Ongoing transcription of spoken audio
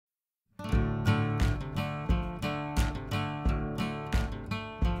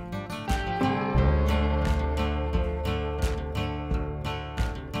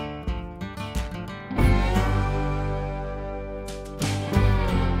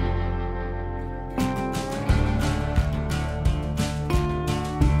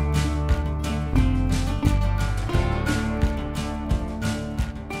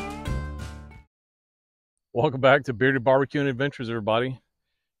Welcome back to Bearded Barbecue and Adventures, everybody.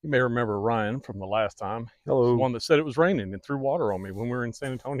 You may remember Ryan from the last time. Hello. He's the one that said it was raining and threw water on me when we were in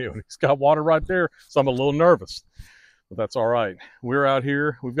San Antonio. He's got water right there, so I'm a little nervous, but that's all right. We're out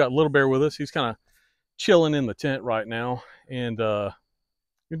here. We've got Little Bear with us. He's kind of chilling in the tent right now, and we're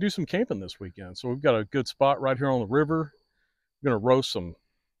gonna do some camping this weekend. So we've got a good spot right here on the river. We're gonna roast some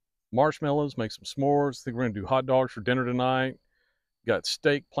marshmallows, make some s'mores. I think we're gonna do hot dogs for dinner tonight. Got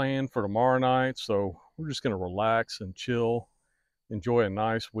steak planned for tomorrow night, so we're just gonna relax and chill, enjoy a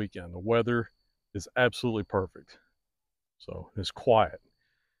nice weekend. The weather is absolutely perfect, so it's quiet.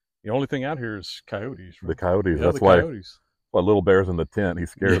 The only thing out here is coyotes. Right? The coyotes. Yeah, That's the why coyotes. Little Bear's in the tent.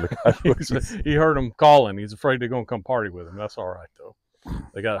 He's scared of the coyotes. He heard them calling. He's afraid they're gonna come party with him. That's all right though.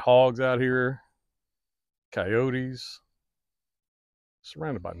 They got hogs out here, coyotes,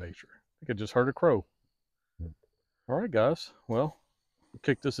 surrounded by nature. I think I just heard a crow. All right, guys. Well, we'll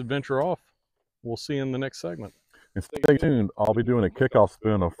kick this adventure off. We'll see you in the next segment. And stay tuned. I'll be doing a kickoff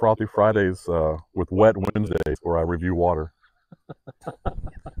spin of Frothy Fridays with Wet Wednesdays, where I review water.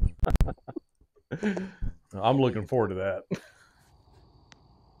 I'm looking forward to that.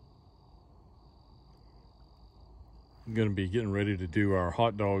 I'm going to be getting ready to do our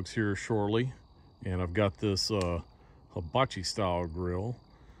hot dogs here shortly. And I've got this hibachi style grill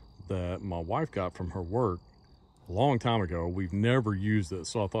that my wife got from her work a long time ago. We've never used it,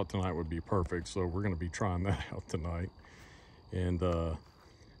 so I thought tonight would be perfect. So we're going to be trying that out tonight. And got a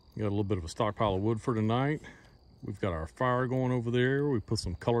little bit of a stockpile of wood for tonight. We've got our fire going over there. We put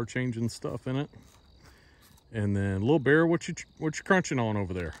some color changing stuff in it. And then, Little Bear, what you crunching on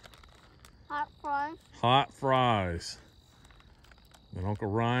over there? Hot fries. Hot fries. And Uncle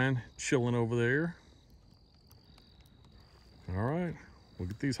Ryan chilling over there. All right, we'll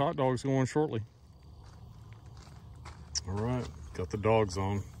get these hot dogs going shortly. All right, got the dogs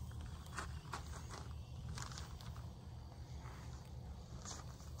on.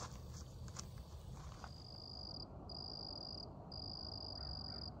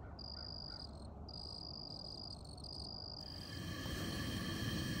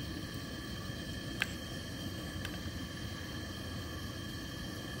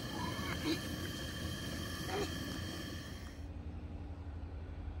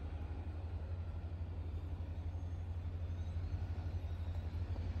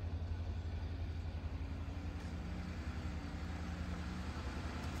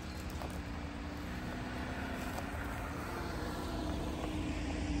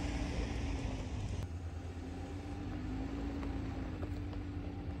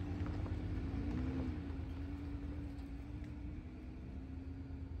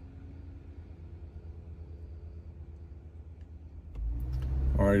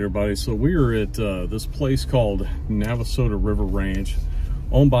 All right, everybody, so we are at this place called Navasota River Ranch,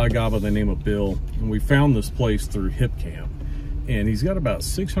 owned by a guy by the name of Bill, and we found this place through Hip Camp. And he's got about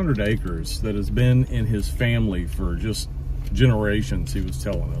 600 acres that has been in his family for just generations, he was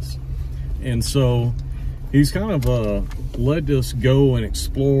telling us. And so he's kind of let us go and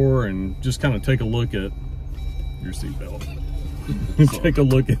explore and just kind of take a look at your seatbelt. Take a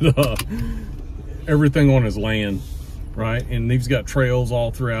look at everything on his land. Right, and he's got trails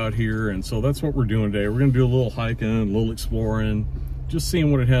all throughout here, and so that's what we're doing today. We're going to do a little hiking, a little exploring, just seeing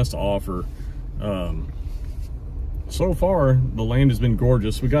what it has to offer. So far, the land has been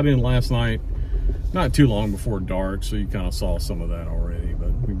gorgeous. We got in last night, not too long before dark, so you kind of saw some of that already.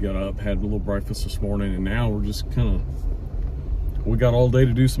 But we got up, had a little breakfast this morning, and now we're just kind of, we got all day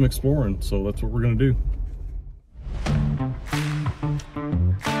to do some exploring, so that's what we're going to do.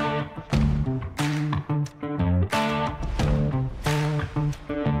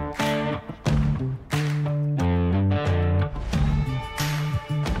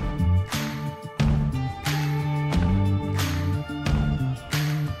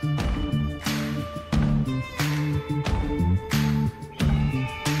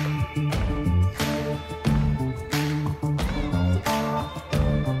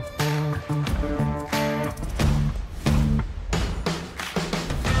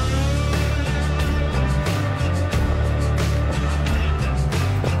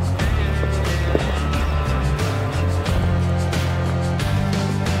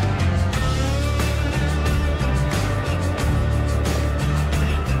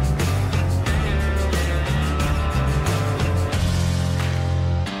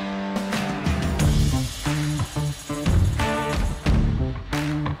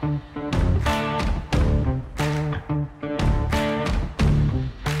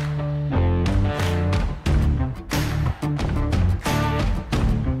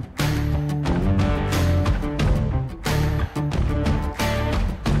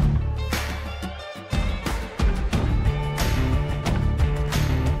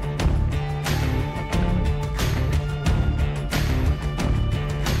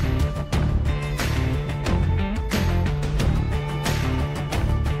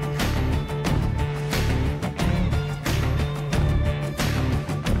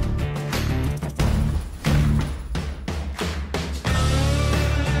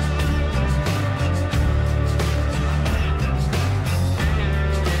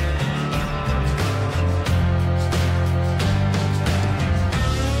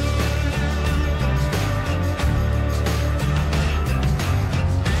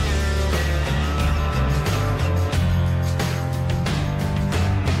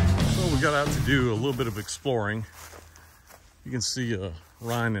 do a little bit of exploring. You can see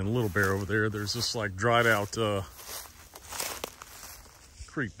Ryan and Little Bear over there. There's this like dried out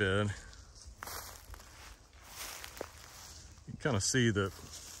creek bed. You kind of see that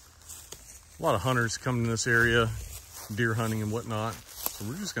a lot of hunters come to this area, deer hunting and whatnot. So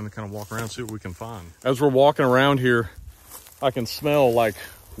we're just gonna kind of walk around, see what we can find. As we're walking around here, I can smell like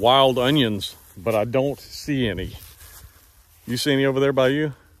wild onions, but I don't see any. You see any over there by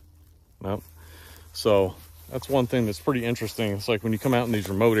you? No. So that's one thing that's pretty interesting. It's like when you come out in these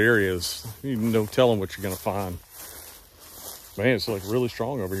remote areas, you no telling what you're gonna find. Man, it's like really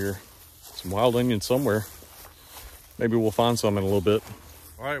strong over here. Some wild onions somewhere. Maybe we'll find some in a little bit.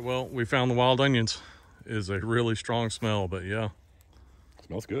 All right, well, we found the wild onions. It is a really strong smell, but yeah. It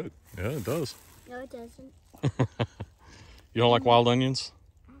smells good. Yeah, it does. No, it doesn't. You don't like wild onions?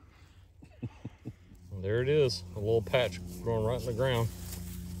 There it is, a little patch growing right in the ground.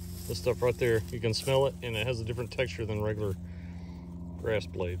 This stuff right there, you can smell it, and it has a different texture than regular grass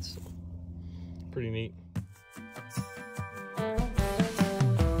blades. Pretty neat.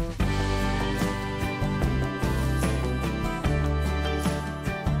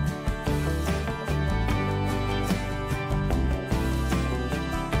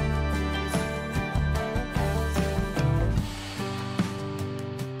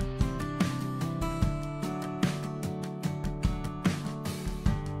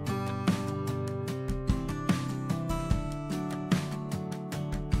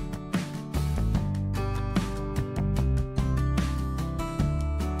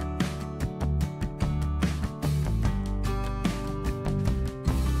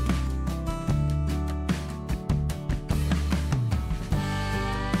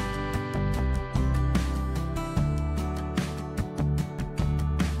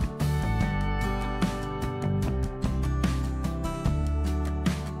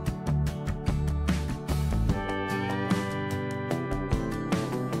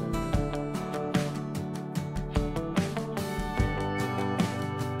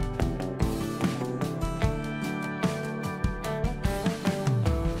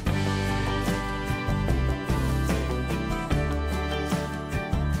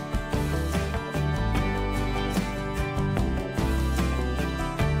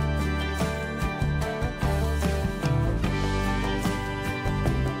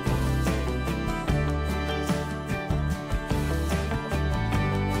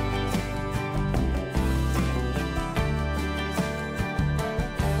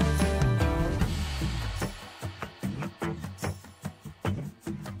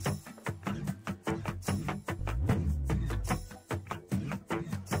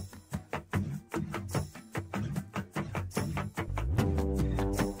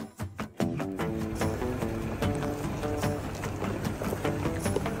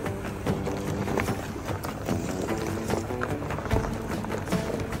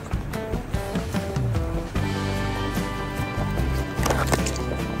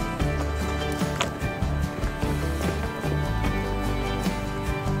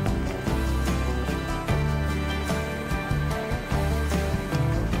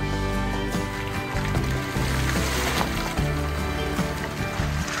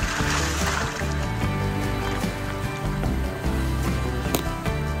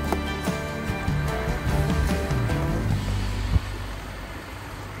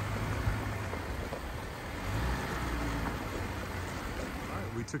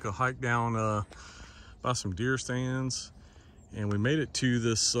 We took a hike down by some deer stands, and we made it to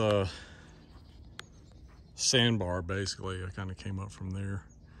this sandbar. Basically, I kind of came up from there.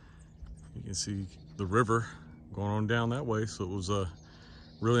 You can see the river going on down that way, so it was a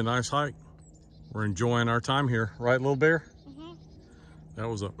really nice hike. We're enjoying our time here, right, Little Bear? Mm-hmm. That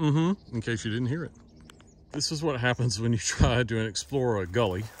was a mm-hmm, in case you didn't hear it. This is what happens when you try to explore a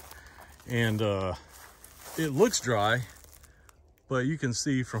gully, and it looks dry, but you can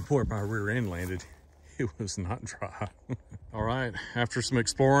see from where my rear end landed, it was not dry. All right, after some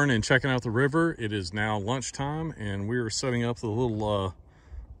exploring and checking out the river, it is now lunchtime, and we are setting up the little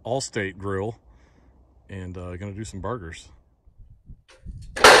Allstate grill and gonna do some burgers.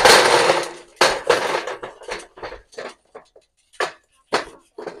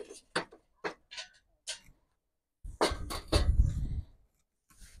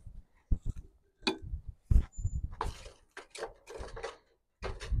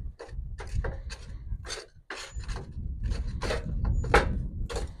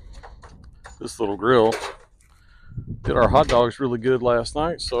 This little grill did our hot dogs really good last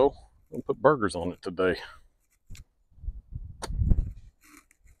night, so we'll put burgers on it today.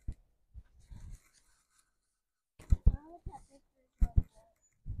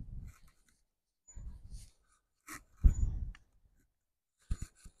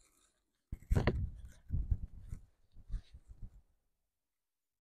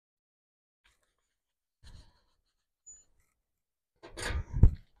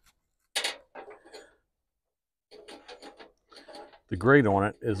 the grate on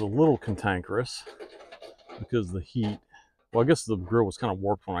it is a little cantankerous because the heat, well, I guess the grill was kind of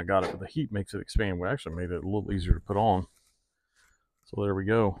warped when I got it, but the heat makes it expand. We actually made it a little easier to put on. So there we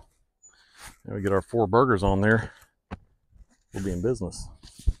go. Now we get our 4 burgers on there. We'll be in business.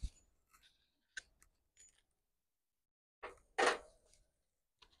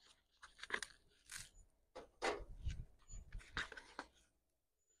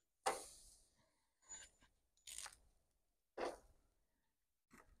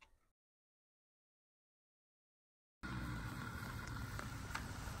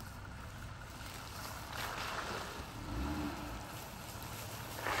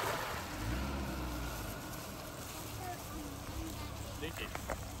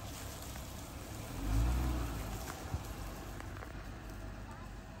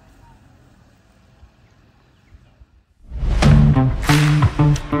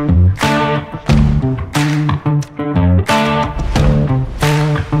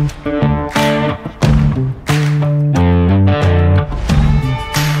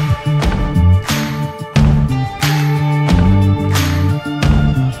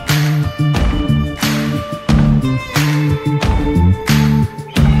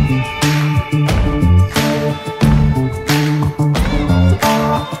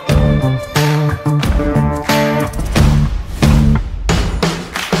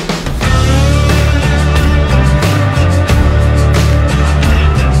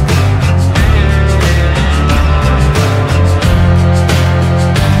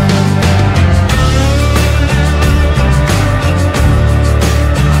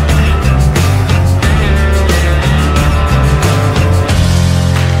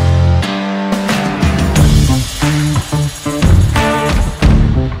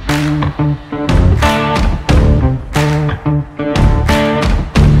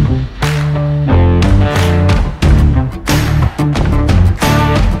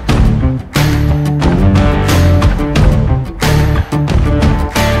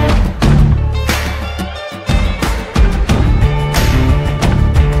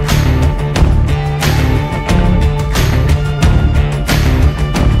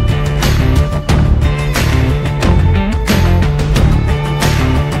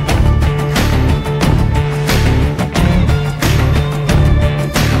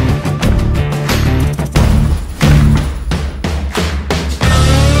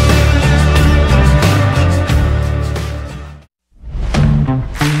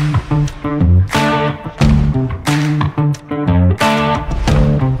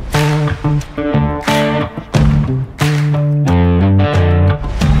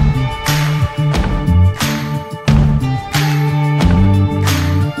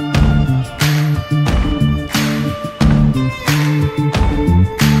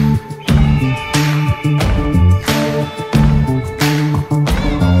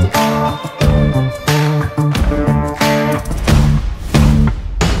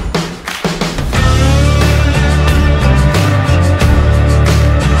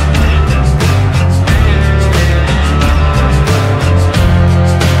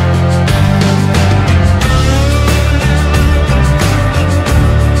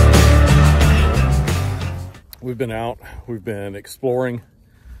 We've been out, we've been exploring,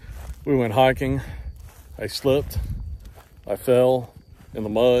 we went hiking, I slipped, I fell in the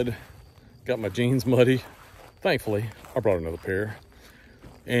mud, got my jeans muddy. Thankfully, I brought another pair.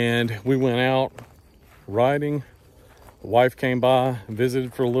 And we went out riding. The wife came by and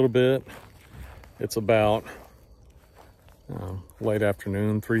visited for a little bit. It's about late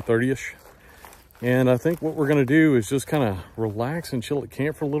afternoon, 3:30ish. And I think what we're gonna do is just kind of relax and chill at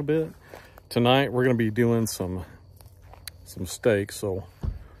camp for a little bit. Tonight, we're gonna be doing some steak, so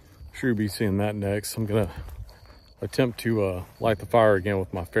sure you'll be seeing that next. I'm gonna attempt to light the fire again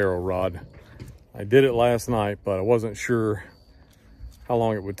with my ferro rod. I did it last night, but I wasn't sure how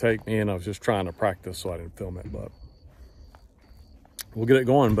long it would take me, and I was just trying to practice so I didn't film it, but we'll get it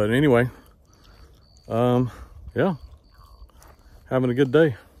going. But anyway, yeah, having a good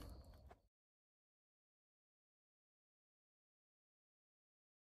day.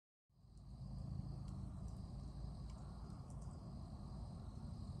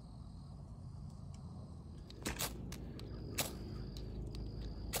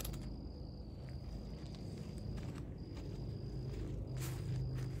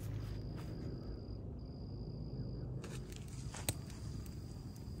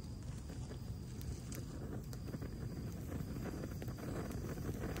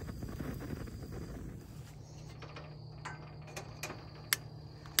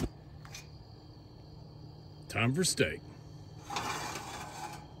 Time for steak. All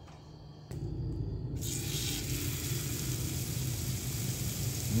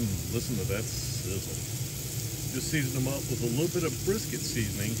Listen to that sizzle. Just season them up with a little bit of brisket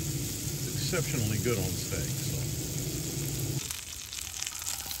seasoning. It's exceptionally good on steak. So.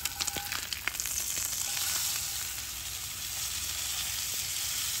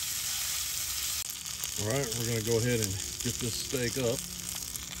 All right, we're going to go ahead and get this steak up.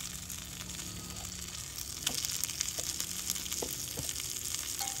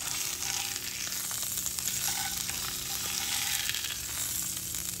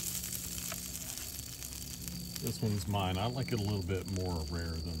 This one's mine. I like it a little bit more rare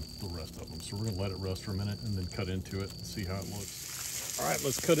than the rest of them. So we're going to let it rest for a minute and then cut into it and see how it looks. All right,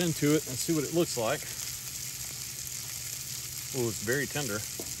 let's cut into it and see what it looks like. Oh, it's very tender.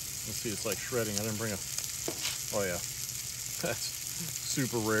 Let's see, it's like shredding. I didn't bring a... Oh, yeah. That's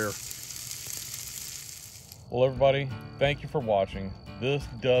super rare. Well, everybody, thank you for watching. This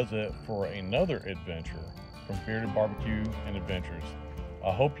does it for another adventure from Bearded Barbecue and Adventures.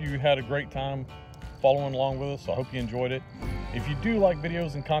 I hope you had a great time following along with us. I hope you enjoyed it. If you do like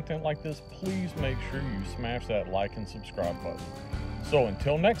videos and content like this, please make sure you smash that like and subscribe button. So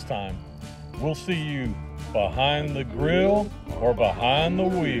until next time, we'll see you behind the grill or behind the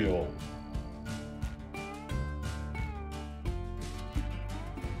wheel.